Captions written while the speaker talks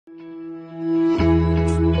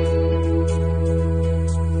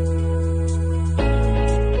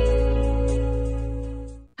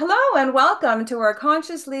and welcome to our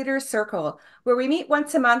Conscious Leaders Circle, where we meet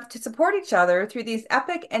once a month to support each other through these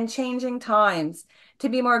epic and changing times, to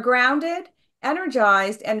be more grounded,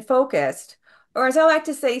 energized, and focused, or as I like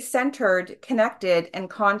to say, centered, connected, and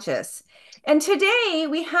conscious. And today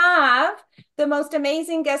we have the most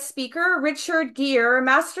amazing guest speaker, Richard Geer,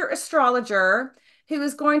 Master Astrologer, who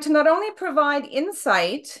is going to not only provide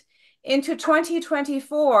insight into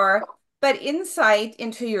 2024, but insight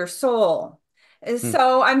into your soul. Hmm.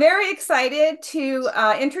 So I'm very excited to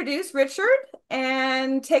introduce Richard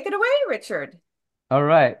and take it away, Richard. All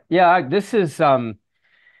right. Yeah, this is a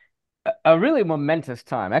really momentous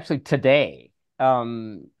time. Actually, today,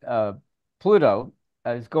 Pluto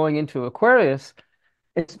is going into Aquarius.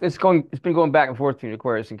 It's been going back and forth between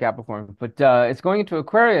Aquarius and Capricorn, but it's going into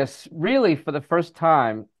Aquarius really for the first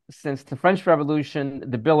time since the French Revolution,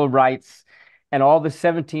 the Bill of Rights, and all the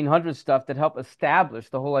 1700 stuff that helped establish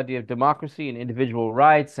the whole idea of democracy and individual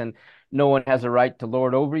rights, and no one has a right to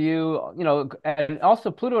lord over you. And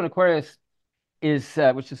also Pluto in Aquarius is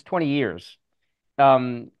which is 20 years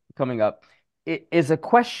coming up. It is a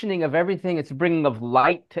questioning of everything. It's a bringing of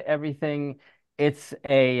light to everything. It's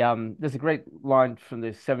a there's a great line from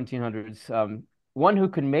the 1700s. One who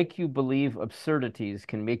can make you believe absurdities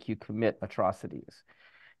can make you commit atrocities.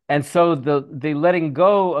 And so the letting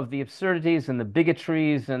go of the absurdities and the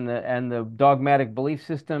bigotries and the dogmatic belief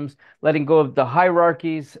systems, letting go of the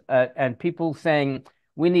hierarchies, and people saying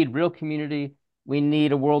we need real community, we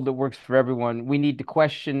need a world that works for everyone, we need to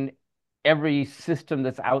question every system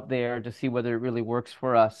that's out there to see whether it really works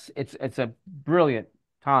for us. It's a brilliant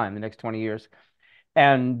time, the next 20 years.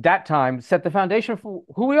 And that time set the foundation for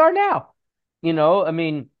who we are now. I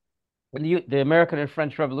mean, the American and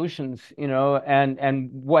French revolutions,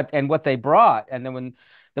 and what they brought, and then when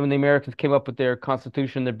the Americans came up with their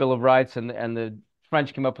Constitution, their Bill of Rights, and the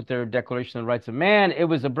French came up with their Declaration of the Rights of Man, it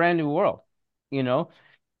was a brand new world, you know.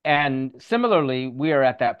 And similarly, we are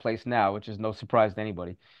at that place now, which is no surprise to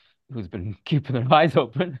anybody who's been keeping their eyes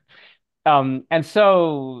open. And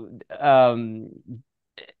so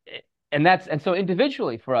and so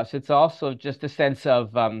individually for us, it's also just a sense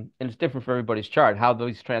of and it's different for everybody's chart, how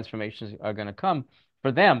those transformations are going to come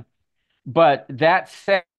for them. But that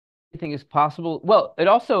said, anything is possible. Well, it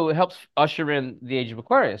also helps usher in the age of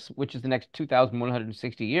Aquarius, which is the next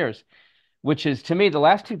 2,160 years, which is to me the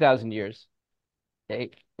last 2,000 years.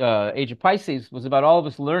 Age of Pisces was about all of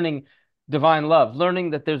us learning divine love, learning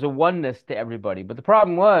that there's a oneness to everybody. But the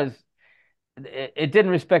problem was it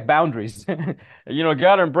didn't respect boundaries. Got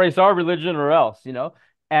to embrace our religion or else.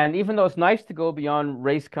 And even though it's nice to go beyond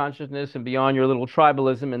race consciousness and beyond your little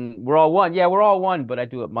tribalism and we're all one, yeah, we're all one, but I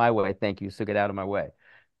do it my way. Thank you. So get out of my way.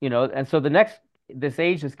 And so this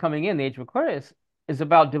age is coming in, the age of Aquarius, is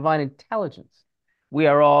about divine intelligence. We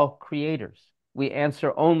are all creators. We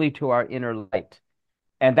answer only to our inner light.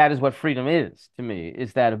 And that is what freedom is to me,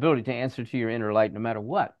 is that ability to answer to your inner light no matter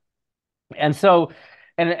what. And so,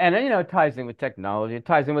 and it ties in with technology. It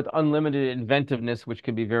ties in with unlimited inventiveness, which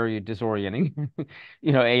can be very disorienting.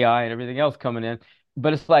 AI and everything else coming in.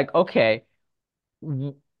 But it's like, okay,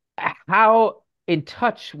 w- how in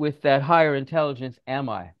touch with that higher intelligence am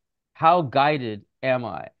I? How guided am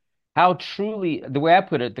I? How truly, the way I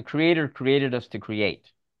put it, the creator created us to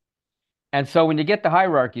create. And so when you get the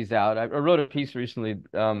hierarchies out, I wrote a piece recently.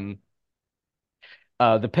 The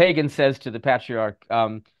pagan says to the patriarch,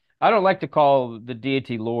 I don't like to call the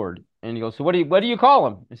deity Lord. And he goes, so what do you call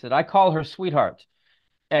him? He said, I call her sweetheart.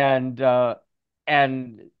 And the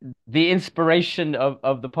inspiration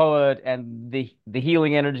of the poet and the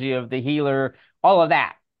healing energy of the healer, all of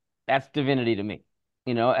that's divinity to me.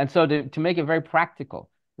 And so to make it very practical,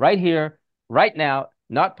 right here, right now,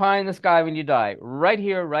 not pie in the sky when you die, right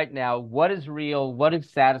here, right now, what is real, what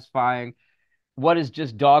is satisfying, what is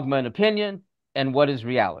just dogma and opinion, and what is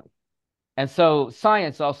reality. And so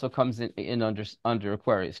science also comes in under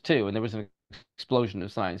Aquarius too. And there was an explosion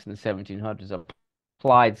of science in the 1700s,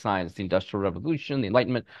 applied science, the Industrial Revolution, the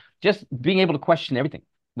Enlightenment, just being able to question everything,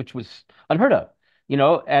 which was unheard of.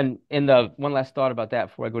 And in the one last thought about that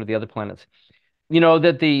before I go to the other planets,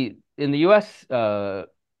 that in the U.S.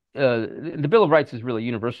 The Bill of Rights is really a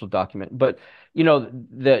universal document, but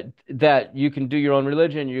that you can do your own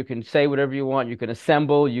religion, you can say whatever you want, you can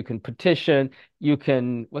assemble, you can petition, you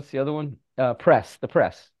can what's the other one? The press.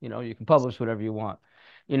 You can publish whatever you want.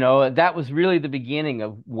 That was really the beginning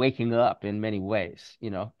of waking up in many ways.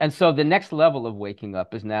 And so the next level of waking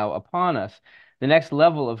up is now upon us. The next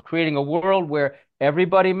level of creating a world where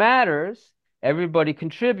everybody matters, everybody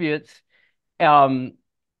contributes, um,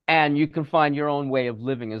 and you can find your own way of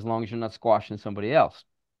living as long as you're not squashing somebody else.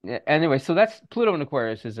 Anyway, so that's Pluto in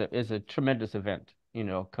Aquarius is a tremendous event,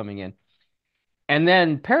 coming in. And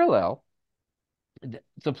then parallel,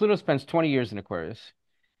 so Pluto spends 20 years in Aquarius.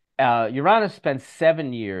 Uranus spends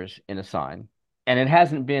 7 years in a sign, and it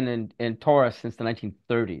hasn't been in Taurus since the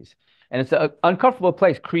 1930s. And it's an uncomfortable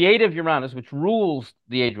place. Creative Uranus, which rules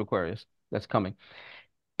the age of Aquarius, that's coming.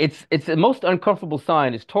 It's the most uncomfortable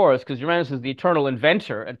sign is Taurus because Uranus is the eternal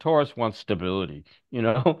inventor, and Taurus wants stability, you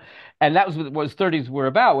know. And that was what his 30s were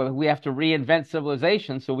about. Where we have to reinvent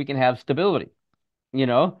civilization so we can have stability, you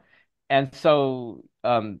know. And so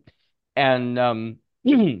and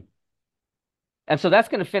And so that's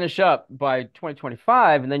going to finish up by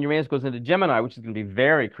 2025, and then Uranus goes into Gemini, which is going to be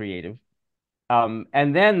very creative.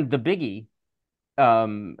 And then the biggie,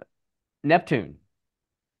 um, Neptune,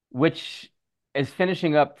 which is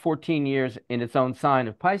finishing up 14 years in its own sign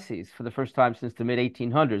of Pisces for the first time since the mid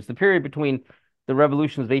 1800s. The period between the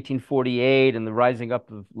revolutions of 1848 and the rising up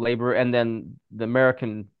of labor, and then the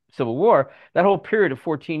American Civil War, that whole period of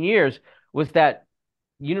 14 years was that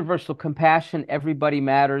universal compassion, everybody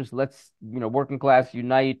matters. Let's, working class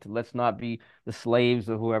unite. Let's not be the slaves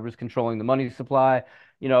of whoever's controlling the money supply,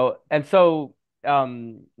 And so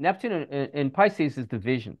Neptune in Pisces is the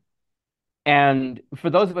vision. And for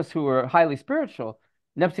those of us who are highly spiritual,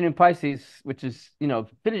 Neptune in Pisces, which is,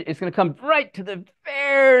 it's going to come right to the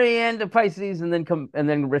very end of Pisces and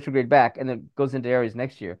then retrograde back and then goes into Aries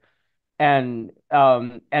next year. And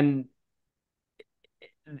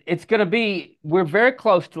it's going to be, we're very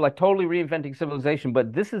close to like totally reinventing civilization,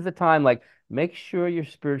 but this is the time, like, make sure you're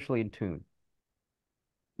spiritually in tune.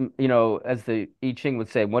 As the I Ching would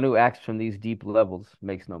say, one who acts from these deep levels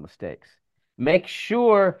makes no mistakes. Make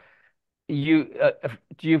sure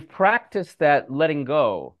you've practiced that letting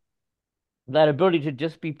go, that ability to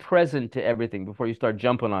just be present to everything before you start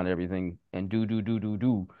jumping on everything and do,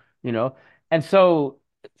 you know? And so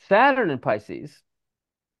Saturn in Pisces,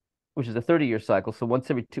 which is a 30-year cycle. So once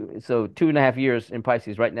every 2.5 years in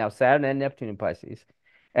Pisces right now, Saturn and Neptune in Pisces.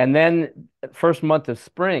 And then first month of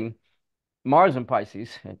spring, Mars in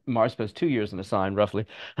Pisces. Mars spends 2 years in a sign, roughly.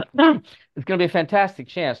 It's going to be a fantastic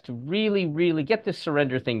chance to really, really get this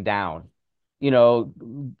surrender thing down.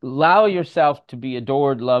 Allow yourself to be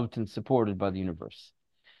adored, loved, and supported by the universe,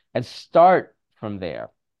 and start from there.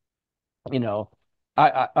 you know,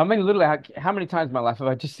 I mean, literally, how many times in my life have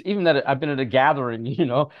I just, even that I've been at a gathering,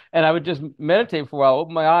 and I would just meditate for a while,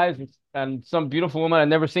 open my eyes, and some beautiful woman I'd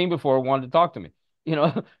never seen before wanted to talk to me. You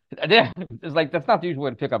know, it's like, that's not the usual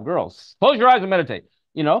way to pick up girls. Close your eyes and meditate,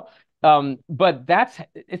 but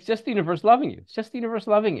it's just the universe loving you. It's just the universe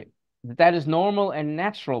loving you. That is normal and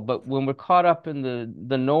natural. But when we're caught up in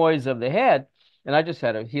the noise of the head, and I just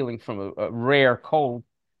had a healing from a rare cold,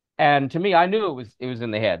 and to me, I knew it was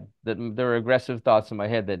in the head, that there were aggressive thoughts in my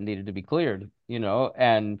head that needed to be cleared,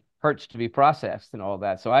 and hurts to be processed and all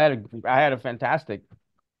that. So I had a fantastic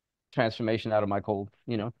transformation out of my cold.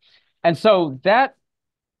 And so that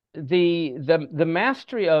the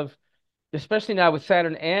mastery of, especially now with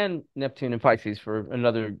Saturn and Neptune and Pisces for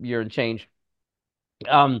another year and change,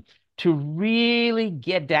 to really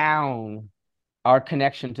get down our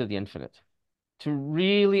connection to the infinite, to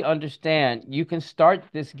really understand you can start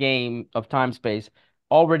this game of time space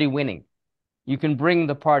already winning. You can bring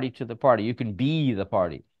the party to the party. You can be the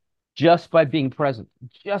party just by being present,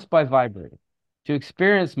 just by vibrating. To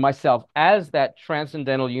experience myself as that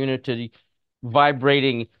transcendental unity,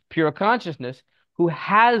 vibrating pure consciousness who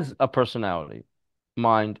has a personality,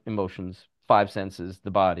 mind, emotions, five senses, the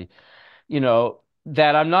body,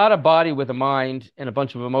 that I'm not a body with a mind and a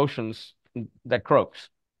bunch of emotions that croaks.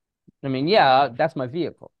 I mean, yeah, that's my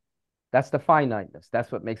vehicle. That's the finiteness.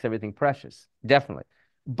 That's what makes everything precious. Definitely.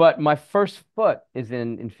 But my first foot is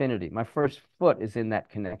in infinity. My first foot is in that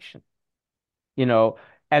connection, you know?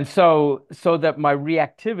 And so that my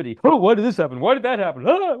reactivity, oh, why did this happen? Why did that happen?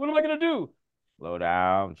 Ah, what am I going to do? Slow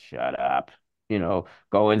down, shut up,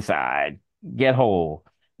 go inside, get whole,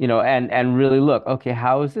 and really look, okay,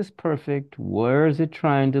 how is this perfect? Where is it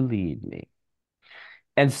trying to lead me?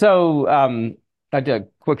 And so I did a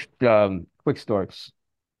quick story.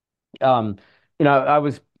 Um, I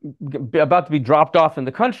was about to be dropped off in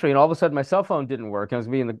the country, and all of a sudden my cell phone didn't work. I was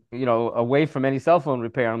being, away from any cell phone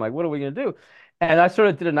repair. I'm like, what are we going to do? And I sort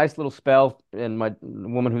of did a nice little spell in my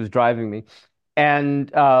woman who was driving me. And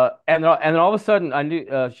then all of a sudden I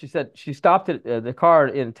knew, she said, she stopped at the car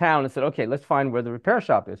in town and said, okay, let's find where the repair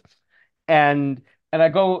shop is. And and I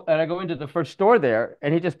go into the first store there,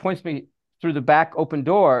 and he just points me through the back open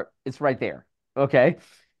door. It's right there. Okay.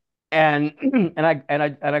 And and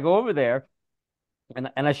I go over there, and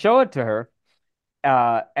I show it to her,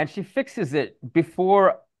 and she fixes it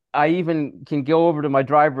before I even can go over to my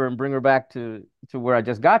driver and bring her back to where I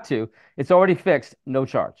just got to. It's already fixed, no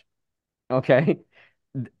charge. Okay.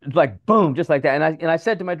 Like boom, just like that. And I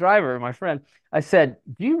said to my driver, my friend, I said,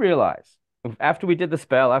 "Do you realize after we did the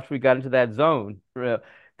spell, after we got into that zone,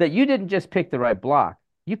 that you didn't just pick the right block,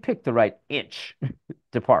 you picked the right inch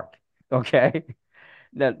to park." Okay.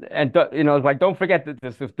 Like don't forget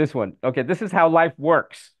that this one. Okay, this is how life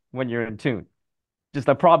works when you're in tune. Just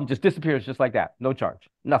the problem just disappears just like that. No charge,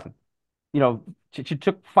 nothing. She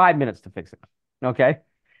took 5 minutes to fix it. Okay.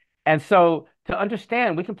 And so to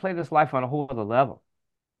understand, we can play this life on a whole other level,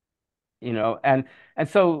 and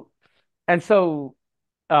so and so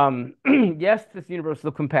yes, this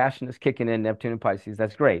universal compassion is kicking in Neptune and Pisces.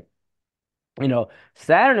 That's great.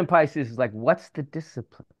 Saturn and Pisces is like, what's the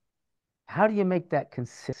discipline? How do you make that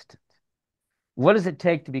consistent? What does it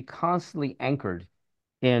take to be constantly anchored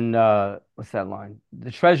in what's that line?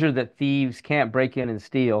 The treasure that thieves can't break in and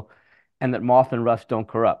steal, and that moth and rust don't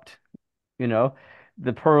corrupt. You know,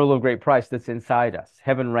 the pearl of great price that's inside us,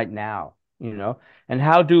 heaven right now. And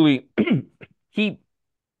how do we keep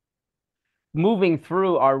moving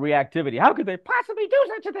through our reactivity? How could they possibly do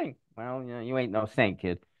such a thing? Well, you ain't no saint,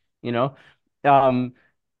 kid. You know, um,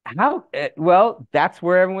 well, that's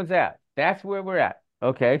where everyone's at. That's where we're at.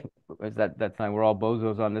 Okay, is that time we're all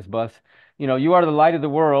bozos on this bus? You are the light of the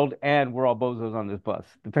world, and we're all bozos on this bus.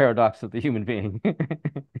 The paradox of the human being.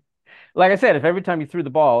 Like I said, if every time you threw the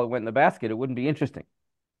ball, it went in the basket, it wouldn't be interesting.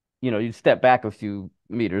 You'd step back a few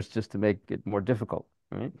meters just to make it more difficult,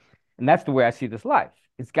 right? And that's the way I see this life.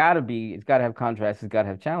 It's got to have contrasts, it's got to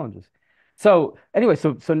have challenges. So anyway,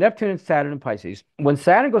 so Neptune and Saturn and Pisces. When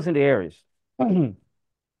Saturn goes into Aries,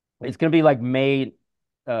 it's going to be like May.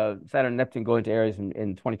 Saturn and Neptune go into Aries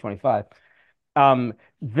in 2025.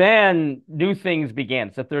 Then new things began.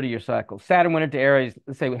 It's a 30-year cycle. Saturn went into Aries,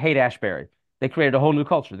 let's say Haight-Ashbury. They created a whole new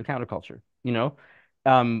culture, the counterculture.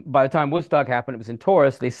 By the time Woodstock happened, it was in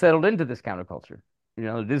Taurus. They settled into this counterculture.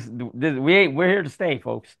 We're here to stay,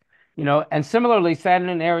 folks. And similarly, Saturn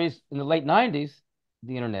and Aries in the late 90s,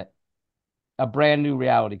 the internet, a brand new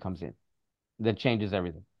reality comes in that changes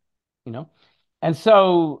everything. You know, and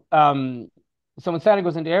so when Saturn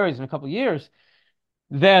goes into Aries in a couple of years,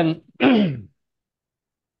 then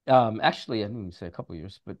actually I didn't even say a couple of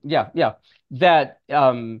years, but yeah, that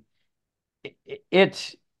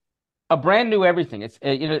it's a brand new everything.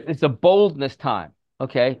 It's a boldness time.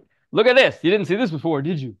 Okay, look at this. You didn't see this before,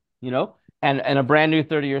 did you? And a brand new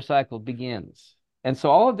 30-year cycle begins. And so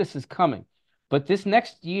all of this is coming. But this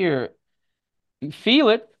next year, feel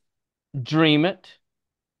it, dream it,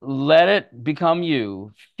 let it become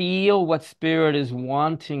you. Feel what spirit is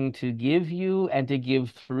wanting to give you and to give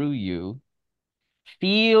through you.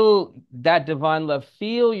 Feel that divine love.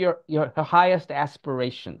 Feel your highest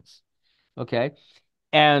aspirations. Okay.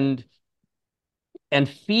 And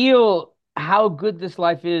feel how good this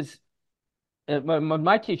life is.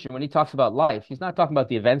 My teacher, when he talks about life, he's not talking about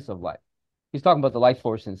the events of life. He's talking about the life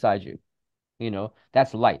force inside you.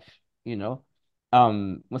 That's life.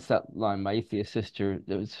 What's that line? My atheist sister.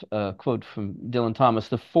 There was a quote from Dylan Thomas: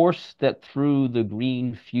 "The force that through the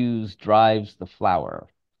green fuse drives the flower."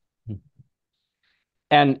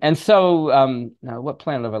 And so now what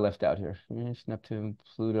planet have I left out here? It's Neptune,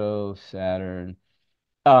 Pluto, Saturn.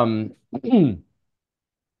 Um,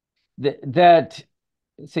 that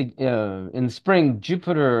say in the spring,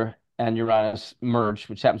 Jupiter and Uranus merge,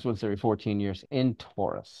 which happens once every 14 years in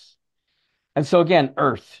Taurus. And so again,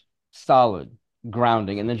 Earth, solid,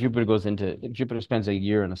 grounding, and then Jupiter spends a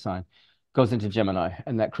year in a sign, goes into Gemini,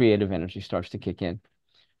 and that creative energy starts to kick in.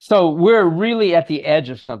 So we're really at the edge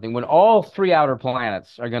of something when all three outer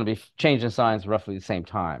planets are going to be changing signs roughly the same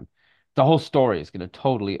time. The whole story is going to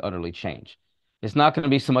totally, utterly change. It's not going to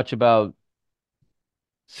be so much about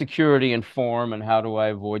security and form and how do I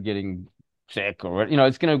avoid getting sick, or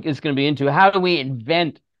it's gonna be into how do we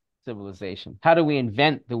invent civilization? How do we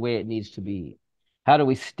invent the way it needs to be? How do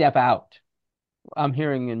we step out? I'm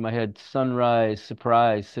hearing in my head, sunrise,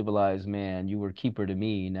 surprise, civilized man, you were keeper to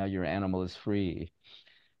me, now your animal is free.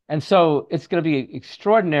 And so it's going to be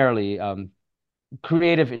extraordinarily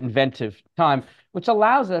creative, inventive time, which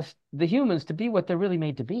allows us, the humans, to be what they're really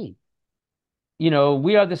made to be.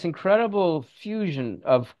 We are this incredible fusion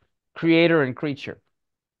of creator and creature,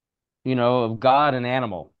 of God and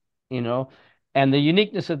animal, you know, and the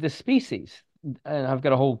uniqueness of this species. And I've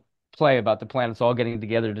got a whole play about the planets all getting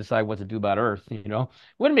together to decide what to do about Earth.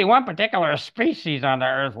 Wouldn't be one particular species on the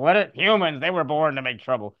Earth, would it? Humans, they were born to make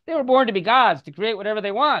trouble. They were born to be gods, to create whatever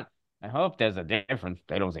they want. I hope there's a difference.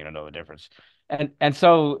 They don't seem to know the difference. And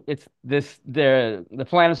so it's this the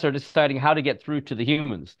planets are deciding how to get through to the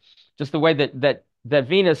humans. Just the way that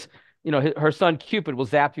Venus her son Cupid will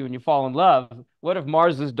zap you and you fall in love. What if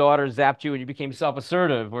Mars's daughter zapped you and you became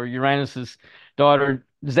self-assertive, or Uranus's daughter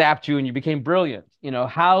zapped you and you became brilliant?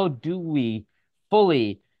 How do we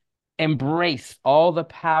fully embrace all the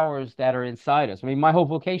powers that are inside us? I mean, my whole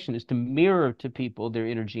vocation is to mirror to people their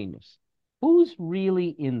inner genius. Who's really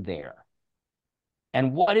in there?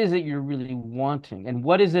 And what is it you're really wanting? And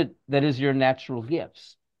what is it that is your natural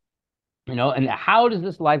gifts? And how does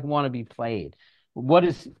this life want to be played?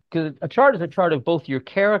 Because a chart is a chart of both your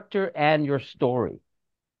character and your story.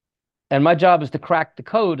 And my job is to crack the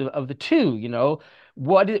code of the two.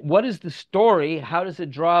 What is the story? How does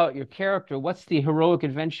it draw out your character? What's the heroic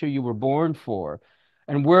adventure you were born for?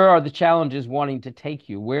 And where are the challenges wanting to take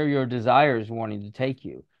you? Where are your desires wanting to take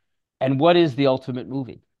you? And what is the ultimate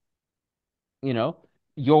movie? You know,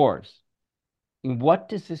 yours. And what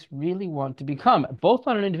does this really want to become? Both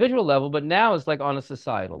on an individual level, but now it's like on a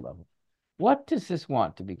societal level. What does this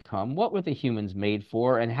want to become? What were the humans made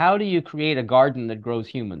for? And how do you create a garden that grows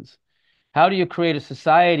humans? How do you create a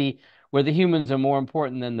society where the humans are more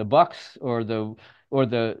important than the bucks and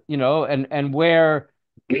where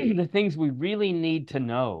the things we really need to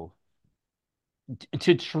know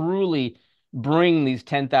to truly bring these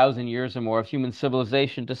 10,000 years or more of human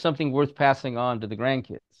civilization to something worth passing on to the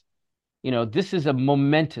grandkids? This is a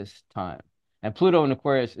momentous time. And Pluto in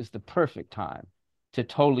Aquarius is the perfect time to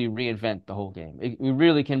totally reinvent the whole game. We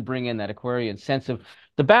really can bring in that Aquarian sense of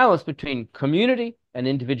the balance between community and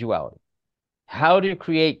individuality. How do you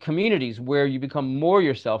create communities where you become more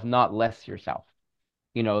yourself, not less yourself?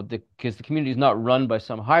 Because the community is not run by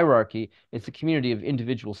some hierarchy. It's a community of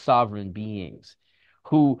individual sovereign beings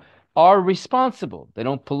who are responsible. They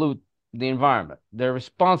don't pollute the environment. They're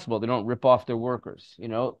responsible. They don't rip off their workers,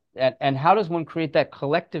 and how does one create that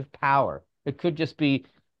collective power? It could just be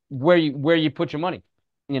where you put your money.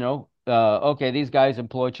 Okay, these guys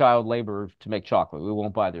employ child labor to make chocolate. We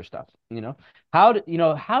won't buy their stuff. What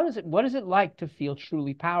is it like to feel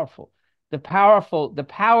truly powerful? The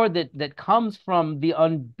power that comes from the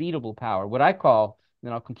unbeatable power, what I call,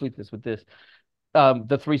 and I'll complete this with this,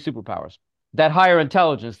 the three superpowers. That higher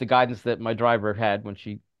intelligence, the guidance that my driver had when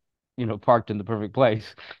she, parked in the perfect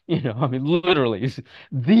place. I mean, literally,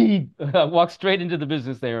 the walked straight into the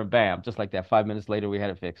business there and bam, just like that. 5 minutes later, we had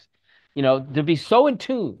it fixed. To be so in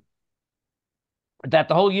tune that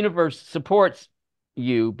the whole universe supports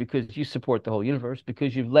you because you support the whole universe,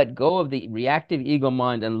 because you've let go of the reactive ego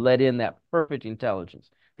mind and let in that perfect intelligence.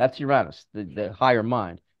 That's Uranus, the higher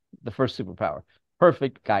mind, the first superpower,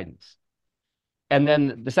 perfect guidance. And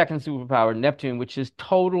then the second superpower, Neptune, which is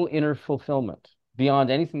total inner fulfillment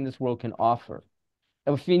beyond anything this world can offer.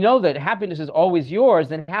 And if you know that happiness is always yours,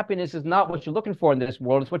 then happiness is not what you're looking for in this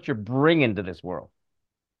world, it's what you're bringing to this world.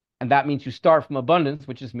 And that means you start from abundance,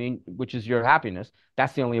 which is your happiness.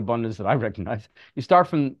 That's the only abundance that I recognize. You start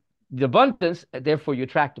from the abundance, therefore you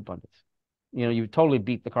attract abundance. You totally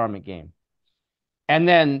beat the karmic game. And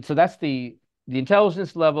then, so that's the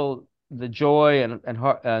intelligence level, the joy and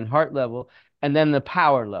heart level, and then the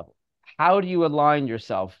power level. How do you align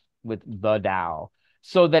yourself with the Tao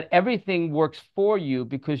so that everything works for you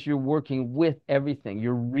because you're working with everything?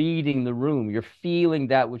 You're reading the room, you're feeling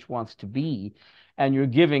that which wants to be, and you're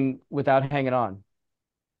giving without hanging on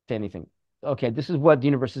to anything. Okay, this is what the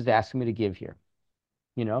universe is asking me to give here,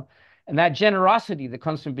 you know? And that generosity that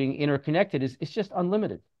comes from being interconnected is it's just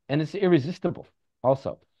unlimited and it's irresistible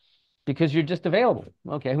also because you're just available.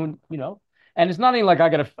 Okay, and it's not even like I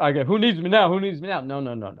got who needs me now? Who needs me now? No,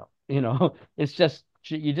 no, no, no. It's just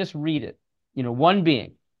you just read it. One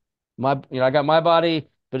being. I got my body,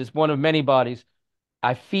 but it's one of many bodies.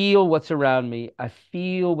 I feel what's around me. I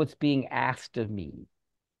feel what's being asked of me.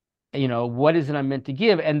 What is it I'm meant to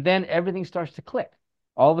give? And then everything starts to click.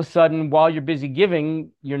 All of a sudden, while you're busy giving,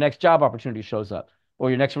 your next job opportunity shows up, or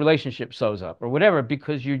your next relationship shows up, or whatever,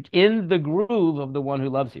 because you're in the groove of the one who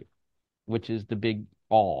loves you, which is the big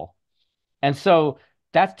all. And so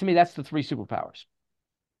to me, that's the three superpowers.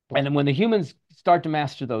 And then when the humans start to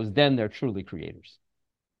master those, then they're truly creators,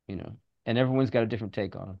 and everyone's got a different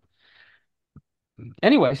take on them.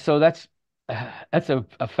 Anyway, so that's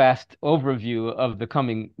a fast overview of the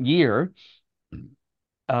coming year.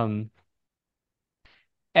 Um,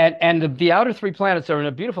 and the outer three planets are in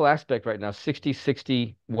a beautiful aspect right now, 60,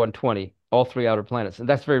 60, 120, all three outer planets. And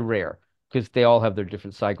that's very rare because they all have their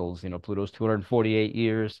different cycles. Pluto's 248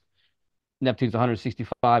 years, Neptune's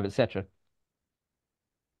 165, etc.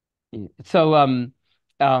 So, what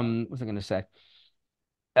was I going to say?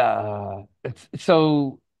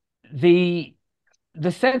 So the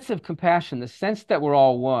the sense of compassion, the sense that we're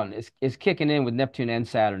all one is kicking in with Neptune and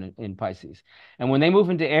Saturn in Pisces. And when they move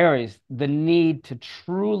into Aries, the need to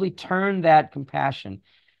truly turn that compassion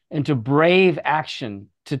into brave action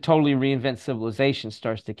to totally reinvent civilization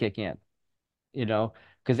starts to kick in, you know,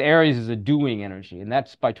 because Aries is a doing energy, and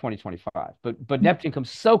that's by 2025. But Neptune comes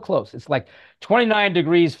so close. It's like 29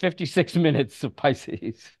 degrees, 56 minutes of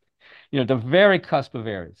Pisces, the very cusp of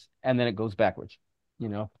Aries, and then it goes backwards, you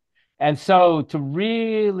know. And so to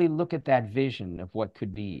really look at that vision of what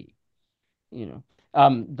could be, the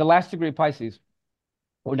last degree of Pisces,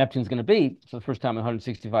 where Neptune's going to be for the first time in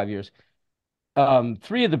 165 years,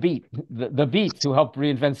 three of the beats who helped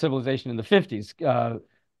reinvent civilization in the 50s,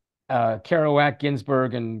 Kerouac,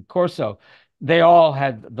 Ginsberg, and Corso, they all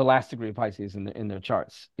had the last degree of Pisces in their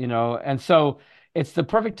charts, and so it's the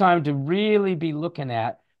perfect time to really be looking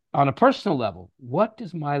at, on a personal level, what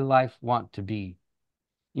does my life want to be?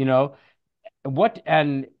 You know, what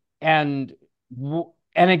and and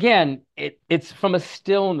again, it's from a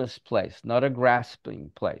stillness place, not a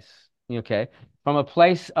grasping place. Okay, from a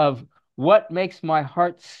place of what makes my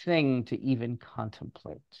heart sing to even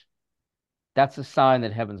contemplate. That's a sign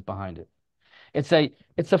that heaven's behind it. It's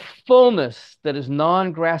a fullness that is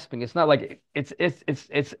non-grasping. It's not like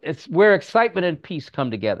it's where excitement and peace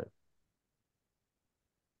come together.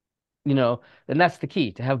 And that's the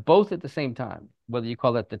key, to have both at the same time, whether you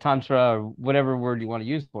call it the tantra or whatever word you want to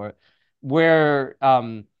use for it, where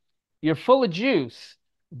you're full of juice,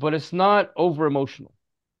 but it's not over emotional.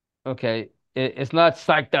 Okay, it's not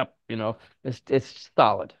psyched up. It's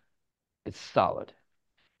solid. It's solid.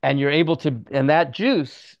 And you're able to, and that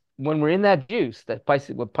juice, when we're in that juice, that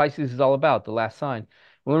Pisces, what Pisces is all about, the last sign,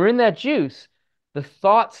 when we're in that juice, the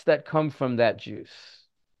thoughts that come from that juice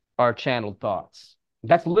are channeled thoughts.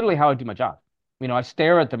 That's literally how I do my job. I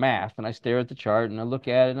stare at the math and I stare at the chart and I look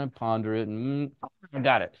at it and I ponder it and I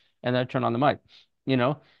got it. And then I turn on the mic. You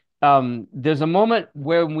know, there's a moment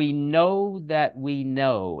where we know that we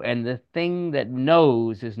know, and the thing that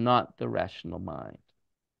knows is not the rational mind.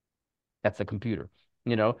 That's a computer.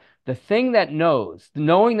 The thing that knows,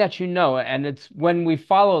 knowing that and it's when we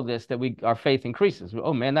follow this that our faith increases.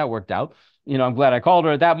 Oh man, that worked out. I'm glad I called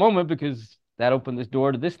her at that moment because that opened this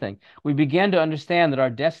door to this thing. We begin to understand that our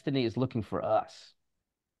destiny is looking for us.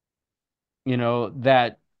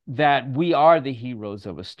 That we are the heroes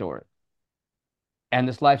of a story. And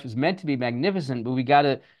this life is meant to be magnificent, but we got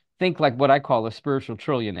to think like what I call a spiritual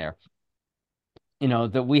trillionaire.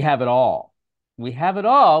 That we have it all. We have it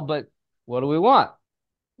all, but what do we want?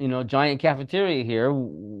 Giant cafeteria here.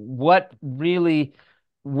 What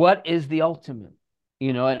is the ultimate?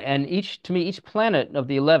 And to me, each planet of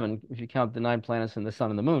the 11, if you count the 9 planets and the sun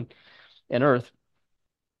and the moon and Earth,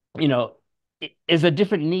 is a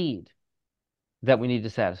different need that we need to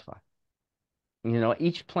satisfy.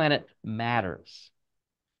 Each planet matters,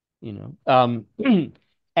 and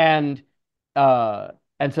and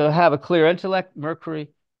to have a clear intellect, Mercury,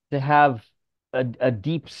 to have a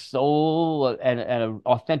deep soul and an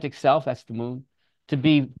authentic self, that's the moon.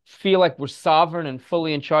 To feel like we're sovereign and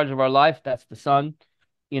fully in charge of our life, that's the sun.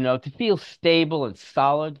 To feel stable and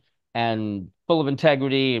solid and full of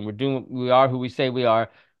integrity, and we are who we say we are,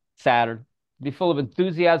 Saturn. To be full of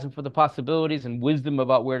enthusiasm for the possibilities and wisdom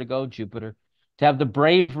about where to go, Jupiter. To have the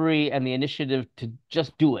bravery and the initiative to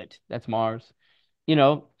just do it, that's Mars.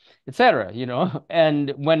 Etc.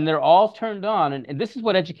 And when they're all turned on, and this is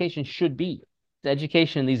what education should be. It's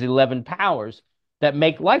education, these 11 powers that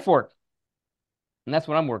make life work. And that's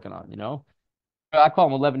what I'm working on. I call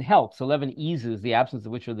them 11 helps, 11 eases, the absence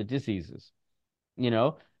of which are the diseases. you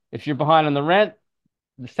know if you're behind on the rent,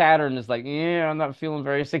 the Saturn is like, yeah, I'm not feeling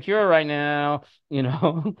very secure right now.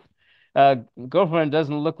 uh Girlfriend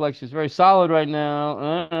doesn't look like she's very solid right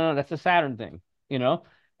now. That's a Saturn thing. you know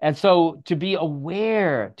and so to be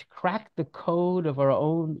aware, to crack the code of our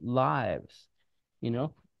own lives, you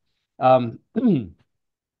know um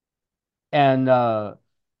and uh,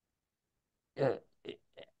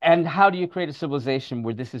 and how do you create a civilization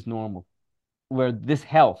where this is normal, where this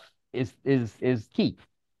health is key?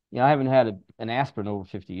 I haven't had an aspirin over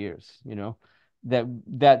 50 years. That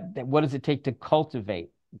what does it take to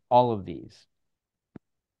cultivate all of these?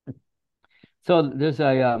 So there's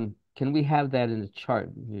can we have that in a chart,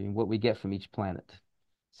 what we get from each planet?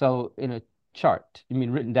 So in a chart, you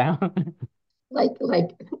mean written down?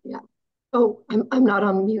 Yeah. Oh, I'm not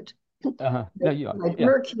on mute. No, you are. Like Yeah.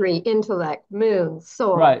 Mercury, intellect, moon,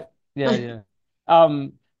 soul. Right. Yeah, yeah.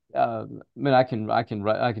 Um, I mean, I can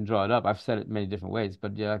draw it up. I've said it many different ways,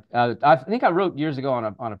 but yeah, I think I wrote years ago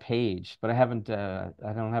on a page, but I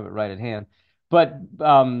don't have it right at hand. But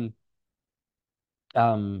um,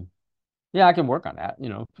 Yeah, I can work on that,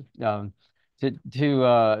 to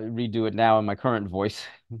redo it now in my current voice.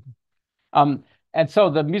 Um, and so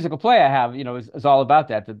the musical play I have, is all about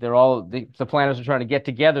that, that they're all the planets are trying to get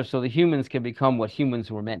together so the humans can become what humans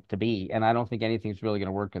were meant to be. And I don't think anything's really going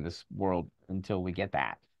to work in this world until we get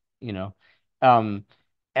that, you know. Um,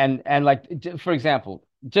 and like for example,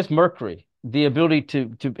 just Mercury, the ability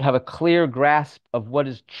to have a clear grasp of what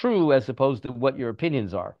is true as opposed to what your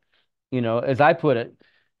opinions are, as I put it,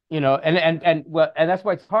 and that's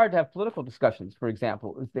why it's hard to have political discussions, for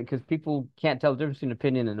example, is because people can't tell the difference between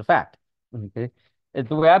opinion and a fact. Okay.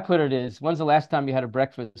 The way I put it is, when's the last time you had a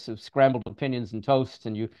breakfast of scrambled opinions and toast,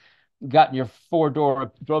 and you drove your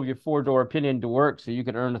four-door opinion to work so you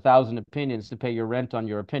could earn 1,000 opinions to pay your rent on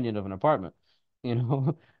your opinion of an apartment?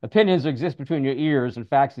 Opinions exist between your ears, and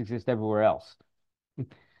facts exist everywhere else.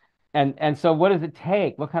 And so, what does it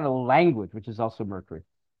take? What kind of language, which is also Mercury?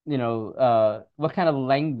 What kind of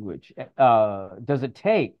language does it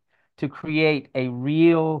take to create a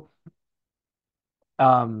real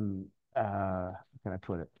how can I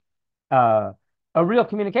put it? Uh, a real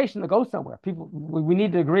communication that goes somewhere. We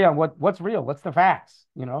need to agree on what's real, what's the facts.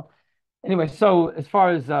 Anyway, so as far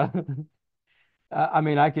as I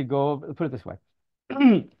mean, I could put it this way: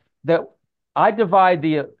 that I divide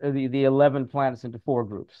the 11 planets into four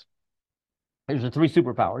groups. There's the three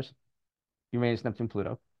superpowers: Uranus, Neptune,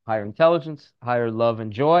 Pluto. Higher intelligence, higher love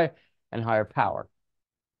and joy, and higher power.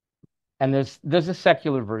 And there's a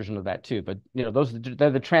secular version of that too, but they're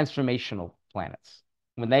the transformational planets.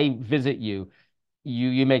 When they visit you,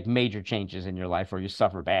 you make major changes in your life or you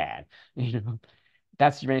suffer bad. You know,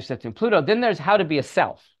 that's Uranus, Neptune, Pluto. Then there's how to be a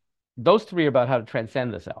self. Those three are about how to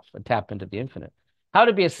transcend the self and tap into the infinite. How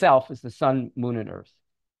to be a self is the sun, moon, and earth.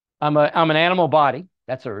 I'm an animal body.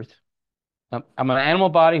 That's earth. I'm an animal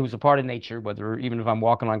body who's a part of nature, even if I'm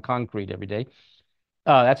walking on concrete every day.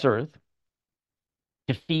 That's earth.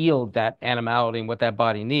 To feel that animality and what that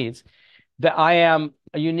body needs. That I am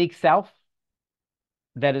a unique self.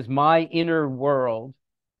 That is my inner world.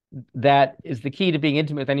 That is the key to being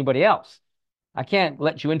intimate with anybody else. I can't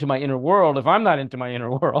let you into my inner world if I'm not into my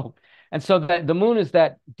inner world. And so the moon is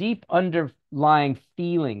that deep underlying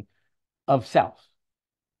feeling of self.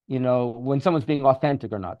 When someone's being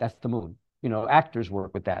authentic or not, that's the moon. Actors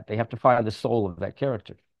work with that. They have to find the soul of that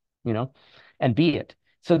character, you know, and be it.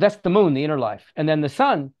 So that's the moon, the inner life. And then the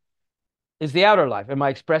sun is the outer life. Am I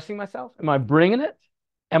expressing myself? Am I bringing it?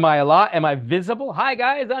 Am I a lot? Am I visible? Hi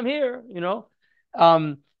guys, I'm here.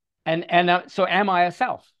 Um, so am I a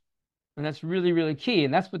self? And that's really, really key.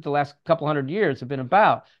 And that's what the last couple hundred years have been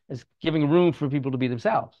about, is giving room for people to be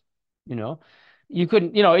themselves. You know, you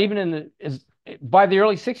couldn't, even by the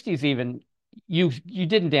early 60s, even you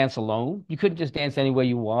didn't dance alone. You couldn't just dance any way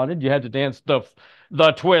you wanted. You had to dance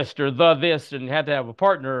the twist or the this, and you had to have a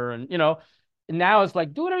partner. And now it's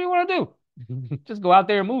like, do whatever you want to do. Just go out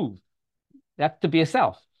there and move. That's to be a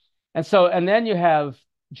self. And then you have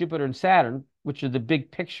Jupiter and Saturn, which are the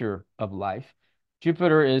big picture of life.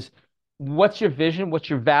 Jupiter is, what's your vision? What's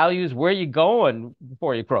your values? Where are you going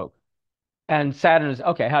before you croak? And Saturn is,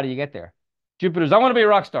 okay, how do you get there? Jupiter's, I want to be a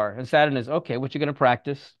rock star. And Saturn is, okay, what you going to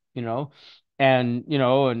practice,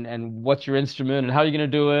 and what's your instrument and how are you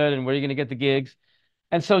going to do it and where are you going to get the gigs?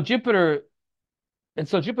 And so Jupiter and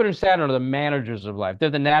Saturn are the managers of life.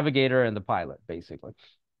 They're the navigator and the pilot, basically.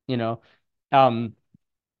 You know, um,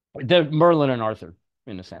 they're Merlin and Arthur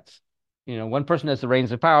in a sense. One person has the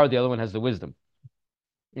reins of power, the other one has the wisdom.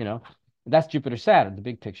 You know, that's Jupiter, Saturn, the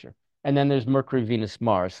big picture. And then there's Mercury, Venus,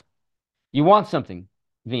 Mars. You want something,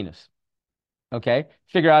 Venus. Okay,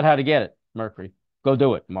 figure out how to get it, Mercury. Go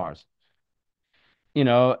do it, Mars.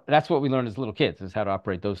 That's what we learned as little kids, is how to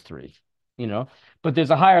operate those three. But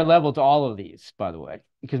there's a higher level to all of these, by the way,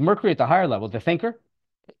 because Mercury at the higher level, the thinker,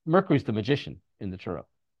 Mercury's the magician in the tarot.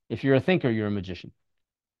 If you're a thinker, you're a magician.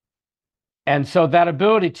 And so that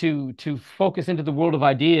ability to focus into the world of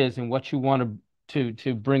ideas and what you want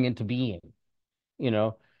to bring into being, you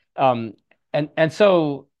know, um, and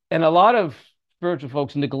a lot of spiritual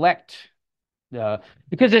folks neglect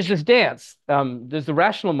because there's this dance. There's the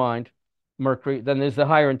rational mind, Mercury, then there's the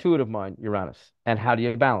higher intuitive mind, Uranus. And how do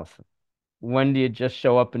you balance them? When do you just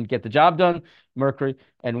show up and get the job done, Mercury?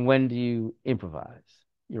 And when do you improvise,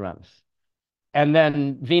 Uranus? And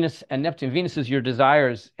then Venus and Neptune. Venus is your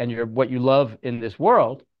desires and what you love in this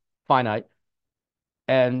world, finite.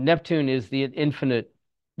 And Neptune is the infinite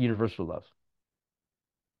universal love.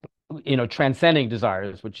 Transcending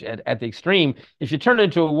desires, which at the extreme, if you turn it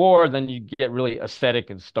into a war, then you get really ascetic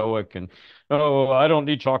and stoic and, oh, I don't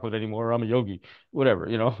need chocolate anymore. I'm a yogi, whatever.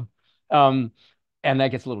 Um, and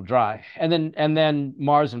that gets a little dry. And then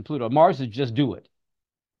Mars and Pluto. Mars is just do it.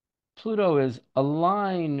 Pluto is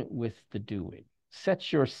align with the doing.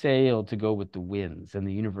 Set your sail to go with the winds, and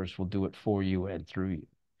the universe will do it for you and through you.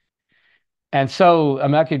 And so,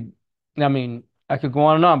 I could go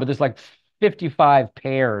on and on, but there's like 55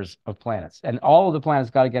 pairs of planets, and all of the planets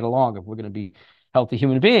got to get along if we're going to be healthy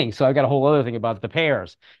human beings. So I've got a whole other thing about the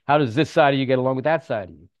pairs. How does this side of you get along with that side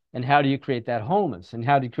of you? And how do you create that wholeness? And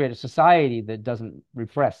how do you create a society that doesn't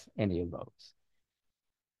repress any of those?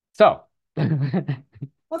 So,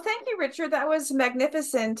 Well, thank you, Richard. That was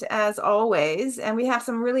magnificent as always. And we have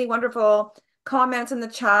some really wonderful comments in the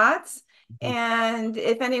chats. And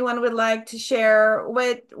if anyone would like to share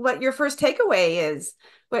what your first takeaway is,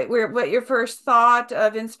 what your first thought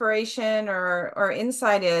of inspiration or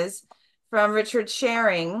insight is from Richard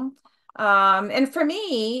sharing. And for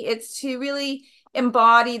me, it's to really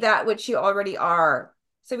embody that which you already are.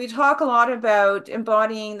 So we talk a lot about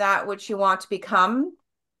embodying that which you want to become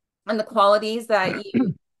and the qualities that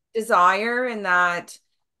you desire and that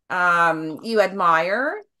you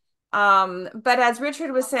admire. But as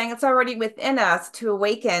Richard was saying, it's already within us to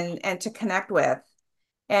awaken and to connect with.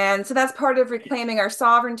 And so that's part of reclaiming our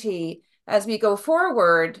sovereignty as we go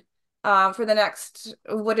forward for the next,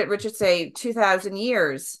 what did Richard say, 2,000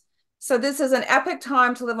 years. So this is an epic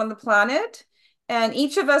time to live on the planet. And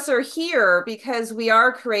each of us are here because we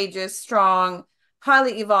are courageous, strong,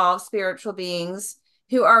 highly evolved spiritual beings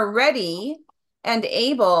who are ready and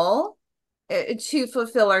able to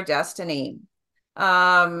fulfill our destiny.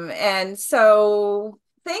 And so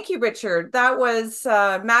thank you, Richard. That was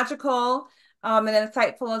magical and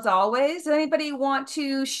insightful as always. Does anybody want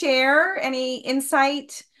to share any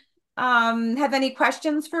insight? Have any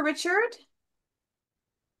questions for Richard?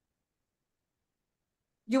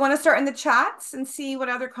 Do you want to start in the chats and see what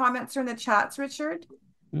other comments are in the chats, Richard?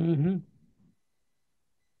 mm-hmm.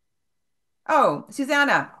 Oh,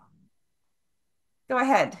 Susanna, go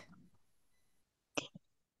ahead.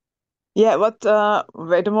 Yeah, but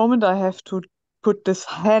wait a moment, I have to put this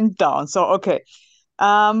hand down. So, okay.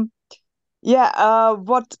 What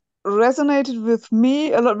resonated with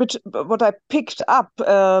me a lot, which what I picked up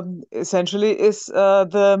essentially is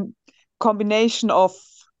the combination of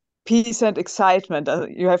peace and excitement.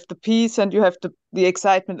 You have the peace and you have the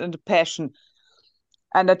excitement and the passion,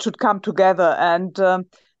 and that should come together. And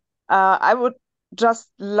I would just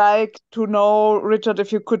like to know, Richard,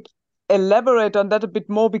 if you could elaborate on that a bit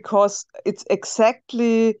more, because it's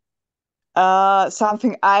exactly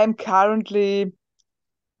something I'm currently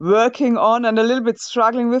working on and a little bit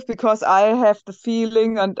struggling with, because I have the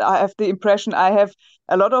feeling and I have the impression I have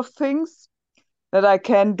a lot of things that I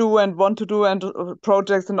can do and want to do, and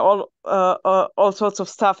projects and all sorts of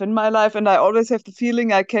stuff in my life, and I always have the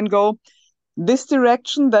feeling I can go this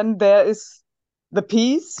direction, then there is the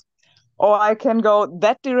peace, or I can go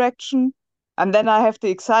that direction, and then I have the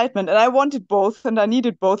excitement. And I wanted both, and I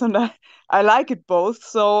needed both, and I like it both.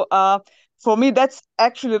 So for me, that's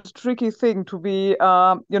actually the tricky thing, to be,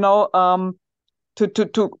 to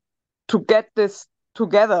get this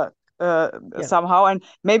together somehow. And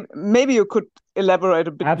maybe you could elaborate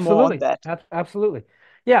a bit more on Absolutely. that. Absolutely.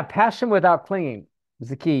 Yeah, passion without clinging is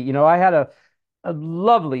the key. I had a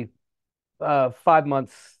lovely 5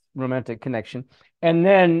 months romantic connection, and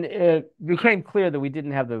then it became clear that we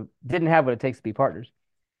didn't have what it takes to be partners.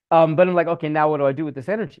 But I'm like, okay, now what do I do with this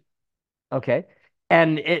energy? Okay.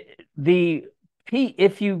 And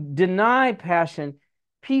if you deny passion,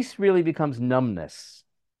 peace really becomes numbness.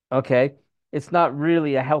 Okay. It's not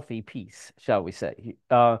really a healthy peace, shall we say.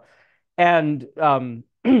 And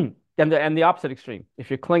the opposite extreme. If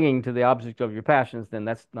you're clinging to the object of your passions, then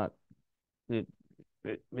that's not it,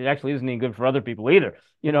 it actually isn't any good for other people either.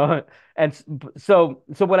 And so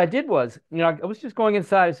what I did was, I was just going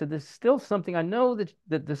inside. I said, there's still something. I know that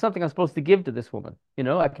there's something I'm supposed to give to this woman.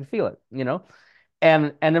 I can feel it.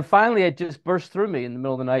 And then finally it just burst through me in the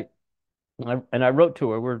middle of the night. And I wrote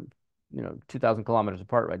to her. We're 2,000 kilometers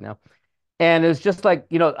apart right now. And it's just like,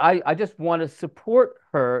 I just want to support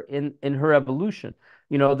her in her evolution.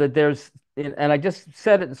 That and I just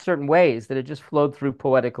said it in certain ways that it just flowed through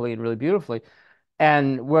poetically and really beautifully.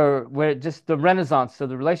 And where just the renaissance of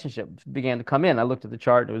the relationship began to come in. I looked at the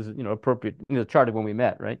chart. It was, appropriate, the chart of when we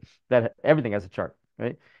met, right? That everything has a chart,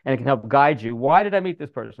 right? And it can help guide you. Why did I meet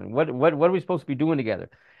this person? What are we supposed to be doing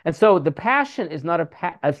together? And so the passion is not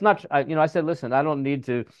it's not, I said, listen, I don't need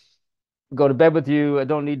to go to bed with you. I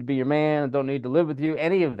don't need to be your man. I don't need to live with you,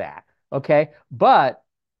 any of that. Okay. But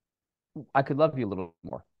I could love you a little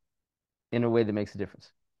more in a way that makes a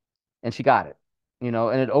difference. And she got it, and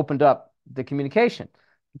it opened up the communication,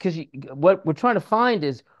 because what we're trying to find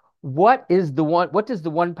is what does the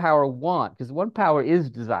one power want? Because the one power is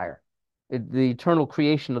desire. the eternal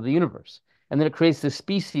creation of the universe. And then it creates this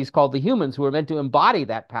species called the humans who are meant to embody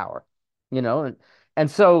that power, you know? And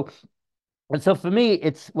so for me,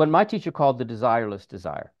 it's what my teacher called the desireless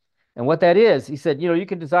desire. And what that is, he said, you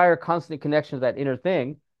can desire constant connection to that inner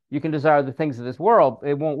thing. You can desire the things of this world.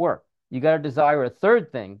 It won't work. You got to desire a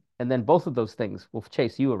third thing, and then both of those things will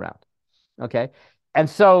chase you around. Okay. And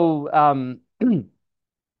so, when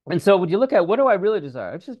you look at what do I really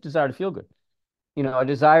desire? I just desire to feel good. I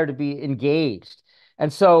desire to be engaged.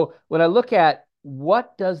 And so when I look at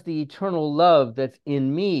what does the eternal love that's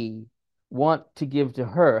in me want to give to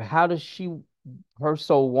her, how does her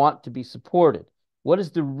soul want to be supported? What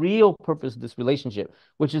is the real purpose of this relationship,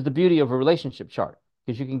 which is the beauty of a relationship chart,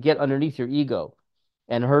 because you can get underneath your ego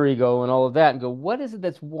and her ego and all of that and go, what is it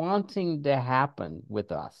that's wanting to happen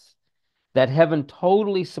with us that heaven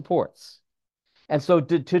totally supports? And so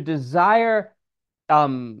to desire, I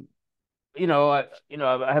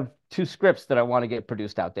have 2 scripts that I want to get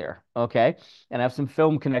produced out there. Okay. And I have some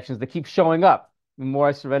film connections that keep showing up. The more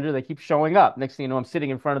I surrender, they keep showing up. Next thing you know, I'm sitting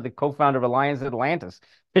in front of the co-founder of Alliance Atlantis,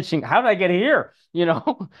 pitching, how did I get here?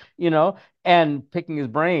 And picking his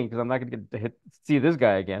brain because I'm not going to get to see this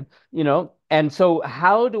guy again, And so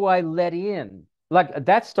how do I let in? Like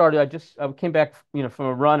that started, I came back, from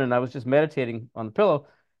a run and I was just meditating on the pillow.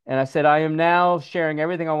 And I said, I am now sharing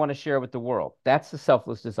everything I want to share with the world. That's the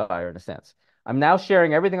selfless desire in a sense. I'm now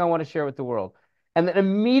sharing everything I want to share with the world. And then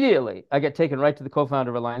immediately I get taken right to the co-founder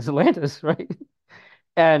of Alliance Atlantis, right?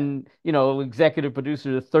 And, executive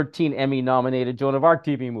producer of the 13 Emmy nominated Joan of Arc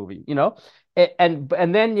TV movie, and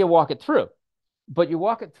then you walk it through. But you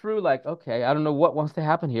walk it through like, okay, I don't know what wants to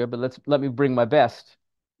happen here, but let me bring my best,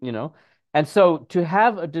 you know? And so to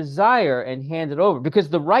have a desire and hand it over, because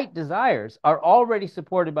the right desires are already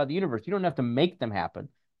supported by the universe. You don't have to make them happen. You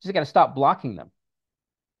just got to stop blocking them.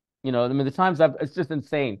 I mean, the times it's just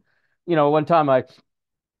insane. One time I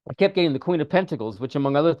kept getting the Queen of Pentacles, which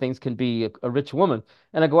among other things can be a rich woman.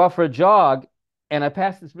 And I go out for a jog and I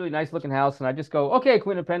pass this really nice looking house and I just go, okay,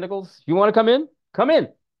 Queen of Pentacles, you want to come in? Come in.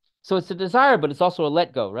 So it's a desire, but it's also a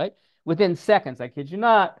let go, right? Within seconds, I kid you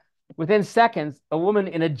not, within seconds, a woman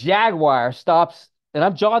in a Jaguar stops and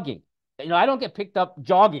I'm jogging. I don't get picked up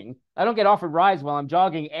jogging. I don't get offered rides while I'm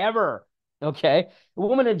jogging ever. Okay. A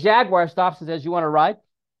woman in a Jaguar stops and says, you want to ride?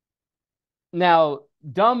 Now,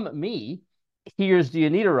 dumb me hears, do you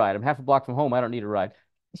need a ride? I'm half a block from home. I don't need a ride.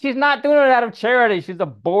 She's not doing it out of charity. She's a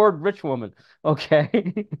bored rich woman.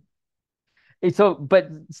 Okay.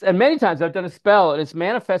 And many times I've done a spell and it's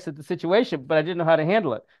manifested the situation, but I didn't know how to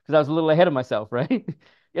handle it because I was a little ahead of myself, right?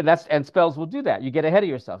 And spells will do that. You get ahead of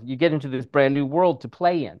yourself. You get into this brand new world to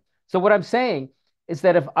play in. So what I'm saying is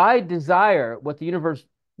that if I desire what the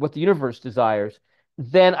universe desires,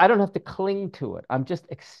 then I don't have to cling to it. I'm just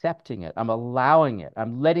accepting it. I'm allowing it.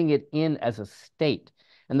 I'm letting it in as a state.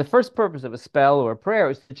 And the first purpose of a spell or a prayer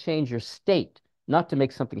is to change your state, not to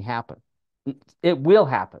make something happen. It will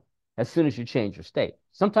happen as soon as you change your state.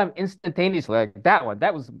 Sometimes instantaneously, like that one.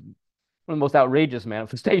 That was one of the most outrageous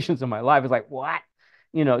manifestations of my life. It's like, what?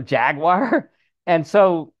 Jaguar? And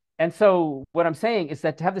so what I'm saying is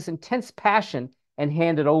that to have this intense passion and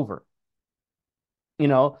hand it over,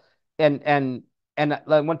 and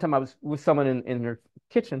like one time I was with someone in her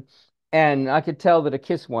kitchen and I could tell that a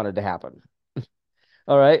kiss wanted to happen.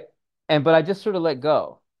 All right. But I just sort of let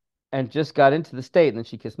go and just got into the state and then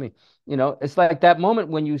she kissed me. It's like that moment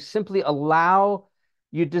when you simply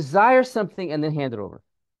you desire something and then hand it over.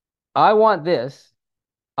 I want this.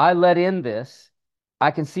 I let in this.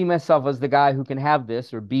 I can see myself as the guy who can have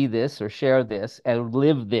this or be this or share this and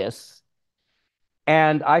live this.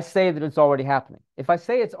 And I say that it's already happening. If I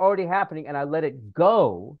say it's already happening and I let it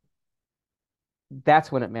go,